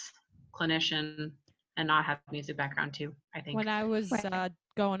voice clinician and not have music background too, I think. When I was Right.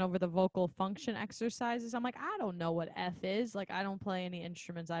 going over the vocal function exercises, I'm like, I don't know what F is. Like, I don't play any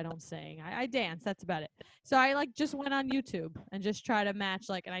instruments. I don't sing. I dance. That's about it. So I like just went on YouTube and just try to match,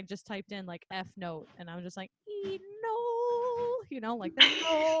 like, and I just typed in like F note, and I was just like, E no, like the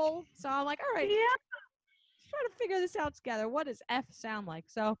no. So I'm like, all right, Yeah. let's try to figure this out together. What does F sound like?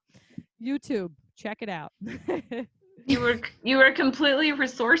 So YouTube, check it out. You were completely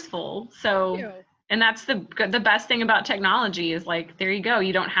resourceful. So, you. and that's the best thing about technology is like, there you go.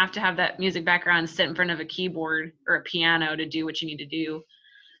 You don't have to have that music background sit in front of a keyboard or a piano to do what you need to do.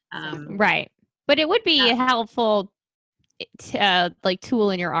 Right. But it would be Yeah. a helpful like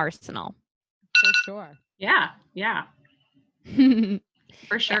tool in your arsenal. For sure. Yeah.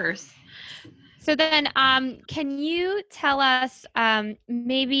 For sure. So then, can you tell us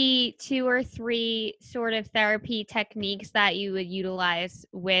maybe 2 or 3 sort of therapy techniques that you would utilize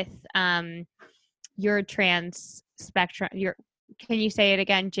with your trans spectrum? Can you say it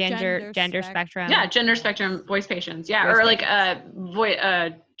again? Gender spectrum. Yeah, gender spectrum voice patients. Yeah, Voice or like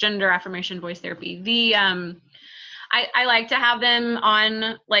gender affirmation voice therapy. The I like to have them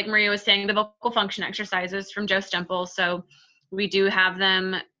on, like Maria was saying, the vocal function exercises from Joe Stemple. So we do have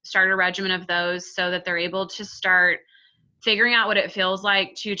them start a regimen of those so that they're able to start figuring out what it feels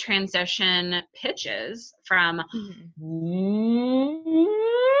like to transition pitches from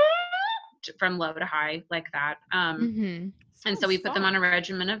from low to high like that. And so we put them on a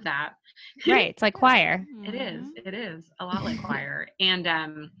regimen of that. Right. It's like choir. It is a lot like choir. And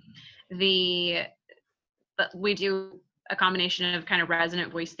but we do a combination of kind of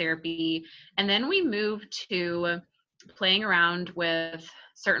resonant voice therapy. And then we move to playing around with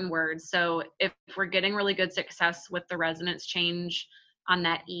certain words. So if we're getting really good success with the resonance change on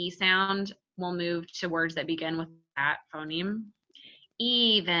that E sound, we'll move to words that begin with that phoneme.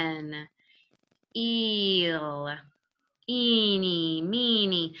 Even, eel, eeny,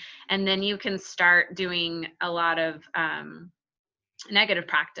 meeny. And then you can start doing a lot of negative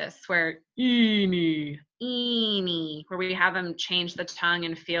practice where eeny, where we have them change the tongue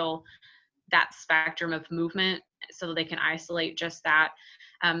and feel that spectrum of movement so that they can isolate just that.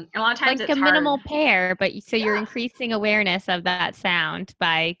 A lot of times like it's a minimal hard. pair, but so you're increasing awareness of that sound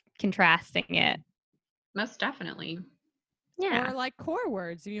by contrasting it. Most definitely. Yeah. Or like core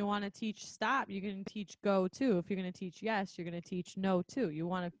words. If you want to teach stop, you can teach go too. If you're going to teach yes, you're going to teach no too. You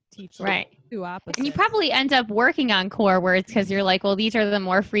want to teach two opposites. And you probably end up working on core words because you're like, well, these are the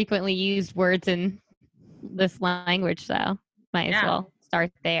more frequently used words in this language, so might as well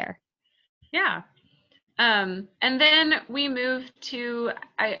start there. Yeah. And then we move to,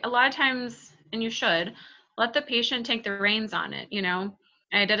 a lot of times, and you should, let the patient take the reins on it, you know.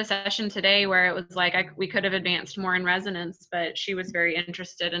 I did a session today where it was like we could have advanced more in resonance, but she was very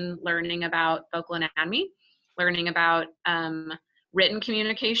interested in learning about vocal anatomy, learning about written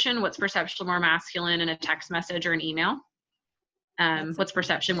communication, what's perceptually more masculine in a text message or an email, what's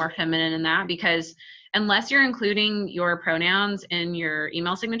perception more feminine in that, because unless you're including your pronouns in your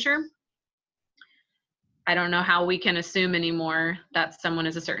email signature, I don't know how we can assume anymore that someone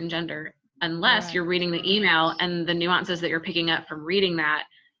is a certain gender. Unless you're reading the email and the nuances that you're picking up from reading that,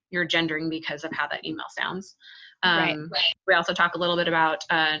 you're gendering because of how that email sounds. We also talk a little bit about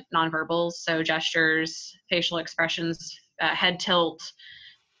nonverbals, so gestures, facial expressions, head tilt,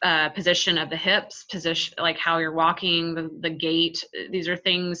 position of the hips, position, like how you're walking, the gait. These are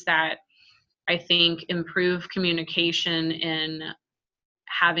things that I think improve communication in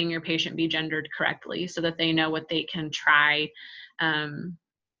having your patient be gendered correctly so that they know what they can try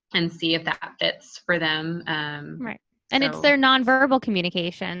and see if that fits for them. And it's their nonverbal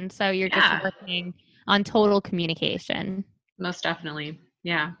communication. So you're just working on total communication. Most definitely.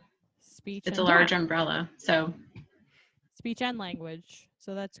 Yeah. Speech. It's a large umbrella. So speech and language.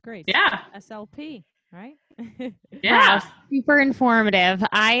 So that's great. Yeah. SLP, right? Yeah. Wow, super informative.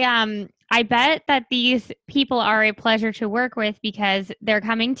 I bet that these people are a pleasure to work with because they're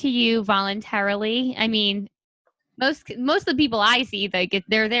coming to you voluntarily. I mean, most of the people I see,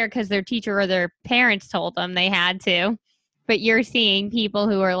 they're there because their teacher or their parents told them they had to. But you're seeing people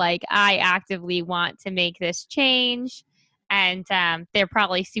who are like, I actively want to make this change, and they're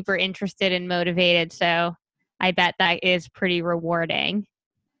probably super interested and motivated. So I bet that is pretty rewarding.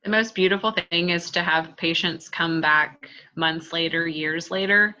 The most beautiful thing is to have patients come back months later, years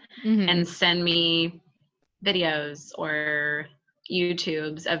later, and send me videos or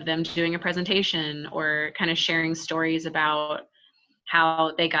YouTubes of them doing a presentation or kind of sharing stories about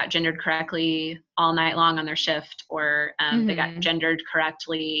how they got gendered correctly all night long on their shift, or they got gendered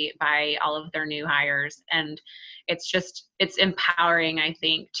correctly by all of their new hires. And it's empowering, I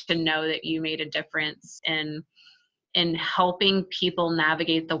think, to know that you made a difference in helping people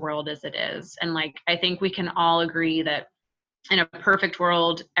navigate the world as it is. And like, I think we can all agree that in a perfect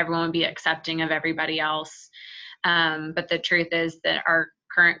world, everyone would be accepting of everybody else. But the truth is that our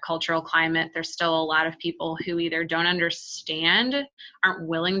current cultural climate, there's still a lot of people who either don't understand, aren't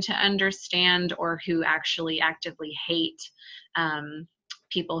willing to understand, or who actually actively hate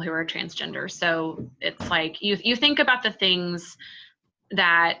people who are transgender. So it's like you think about the things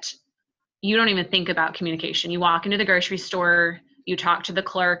that you don't even think about communication. You walk into the grocery store, you talk to the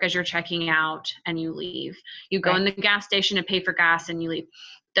clerk as you're checking out, and you leave. You go in the gas station to pay for gas, and you leave.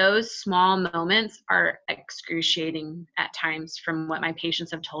 Those small moments are excruciating at times, from what my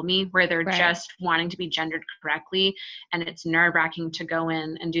patients have told me, where they're just wanting to be gendered correctly, and it's nerve-wracking to go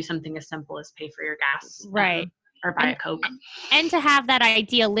in and do something as simple as pay for your gas. Or buy a Coke. And to have that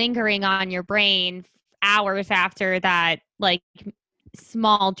idea lingering on your brain hours after that, like,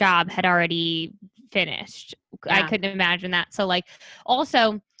 small job had already finished. I couldn't imagine that. So like,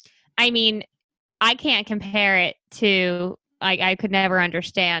 also, I mean, I can't compare it to, like, I could never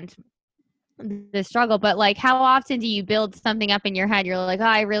understand the struggle, but like, how often do you build something up in your head? You're like, oh,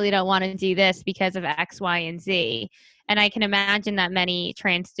 I really don't want to do this because of X, Y, and Z. And I can imagine that many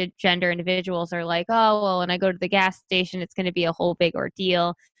transgender individuals are like, oh, well, when I go to the gas station, it's going to be a whole big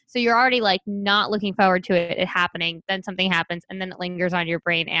ordeal. So you're already like not looking forward to it happening. Then something happens, and then it lingers on your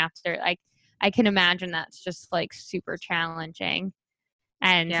brain after. Like, I can imagine that's just like super challenging.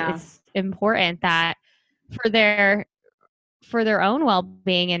 And it's important that for their own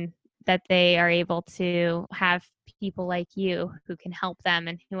well-being, and that they are able to have people like you who can help them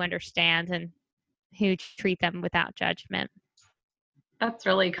and who understand and who treat them without judgment. That's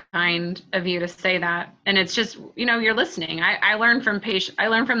really kind of you to say that. And it's just, you're listening. I learn from patients. I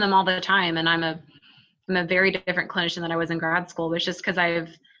learn from them all the time. And I'm a very different clinician than I was in grad school, but it's just because I've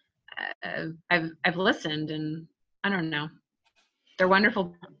listened, and I don't know. They're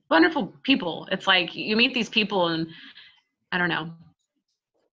wonderful, wonderful people. It's like you meet these people, and I don't know.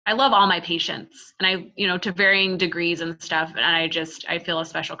 I love all my patients, and to varying degrees and stuff. And I feel a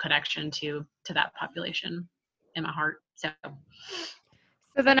special connection to that population in my heart. So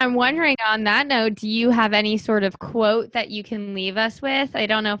then I'm wondering, on that note, do you have any sort of quote that you can leave us with? I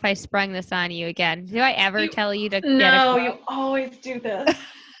don't know if I sprung this on you again. Do I ever tell you to get a quote? No, you always do this.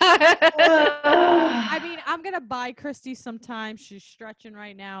 I mean, I'm going to buy Christy some time. She's stretching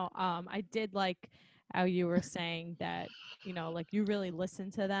right now. I did like how you were saying that, like you really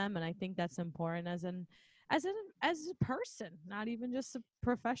listen to them. And I think that's important as a person, not even just a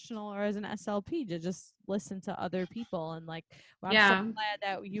professional or as an SLP, to just listen to other people. And like, I'm so glad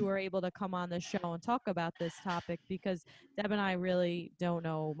that you were able to come on the show and talk about this topic, because Deb and I really don't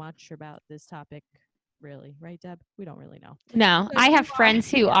know much about this topic. Really, right, Deb? We don't really know. No, I have friends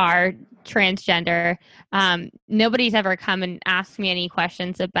who are transgender. Nobody's ever come and asked me any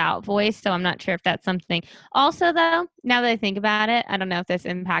questions about voice, so I'm not sure if that's something. Also, though, now that I think about it, I don't know if this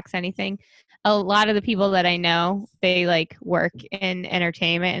impacts anything. A lot of the people that I know, they like work in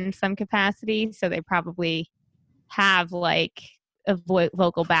entertainment in some capacity, so they probably have like a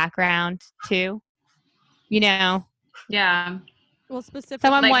vocal background too. Yeah. Well, specifically.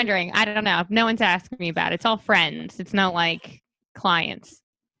 So I'm wondering, I don't know. No one's asking me about it. It's all friends. It's not like clients.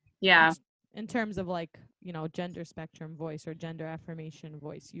 Yeah. In terms of like, gender spectrum voice or gender affirmation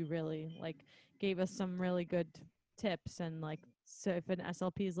voice, you really like gave us some really good tips. And like, so if an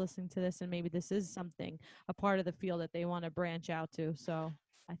SLP is listening to this and maybe this is something, a part of the field that they want to branch out to. So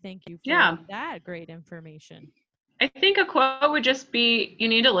I thank you for that great information. I think a quote would just be, you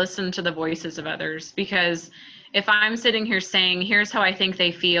need to listen to the voices of others, because if I'm sitting here saying, here's how I think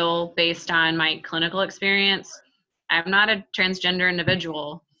they feel based on my clinical experience, I'm not a transgender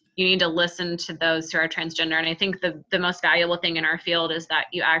individual. You need to listen to those who are transgender. And I think the most valuable thing in our field is that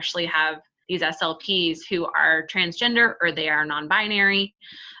you actually have these SLPs who are transgender, or they are non-binary.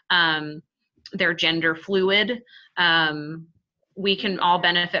 They're gender fluid. We can all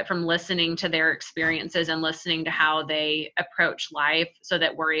benefit from listening to their experiences and listening to how they approach life, so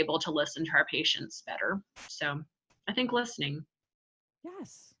that we're able to listen to our patients better. So I think listening.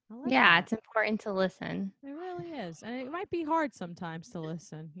 Yes. It's important to listen. It really is. And it might be hard sometimes to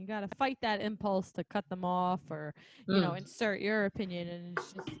listen. You got to fight that impulse to cut them off, or, insert your opinion. And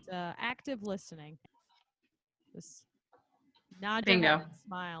it's just active listening. Just nod your head and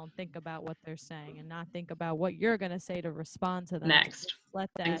smile and think about what they're saying, and not think about what you're going to say to respond to them. Next. Just let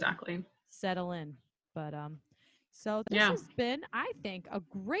that settle in. But So this has been, I think, a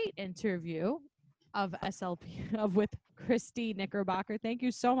great interview of SLP with Christy Knickerbocker. Thank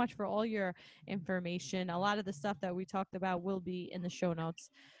you so much for all your information. A lot of the stuff that we talked about will be in the show notes.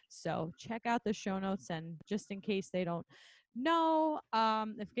 So check out the show notes, and just in case they don't know,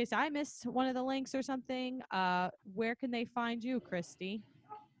 in case I missed one of the links or something, where can they find you, Christy?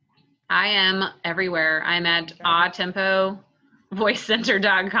 I am everywhere. I'm at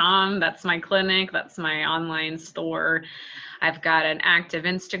atempovoicecenter.com. That's my clinic. That's my online store. I've got an active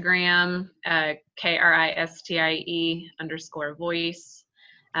Instagram, KRISTIE_voice.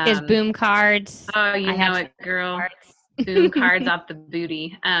 His boom cards. Oh, you know it, girl. Boom cards out the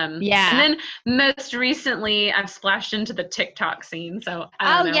booty. Yeah. And then most recently, I've splashed into the TikTok scene. So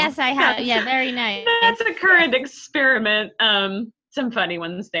I don't know. Yes, I have. Yeah, very nice. That's a current experiment. Some funny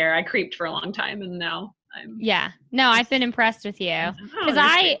ones there. I creeped for a long time, and now I'm. Yeah. No, I've been impressed with you because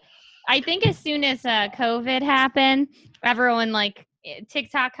I think as soon as COVID happened, everyone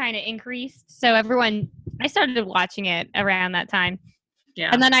TikTok kind of increased. So I started watching it around that time. Yeah.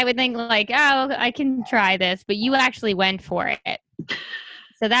 And then I would think I can try this, but you actually went for it.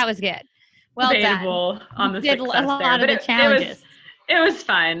 So that was good. Well Debatable done. On the did success a lot there, of the challenges. It was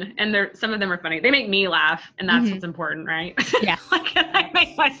fun, and some of them are funny. They make me laugh, and that's what's important, right? Yeah. I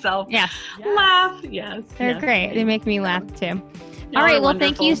make myself laugh. Yes. They're great. They make me laugh too. All right. Well,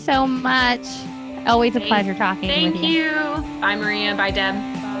 thank you so much. Always a pleasure talking with you. Thank you. Bye, Maria. Bye, Deb.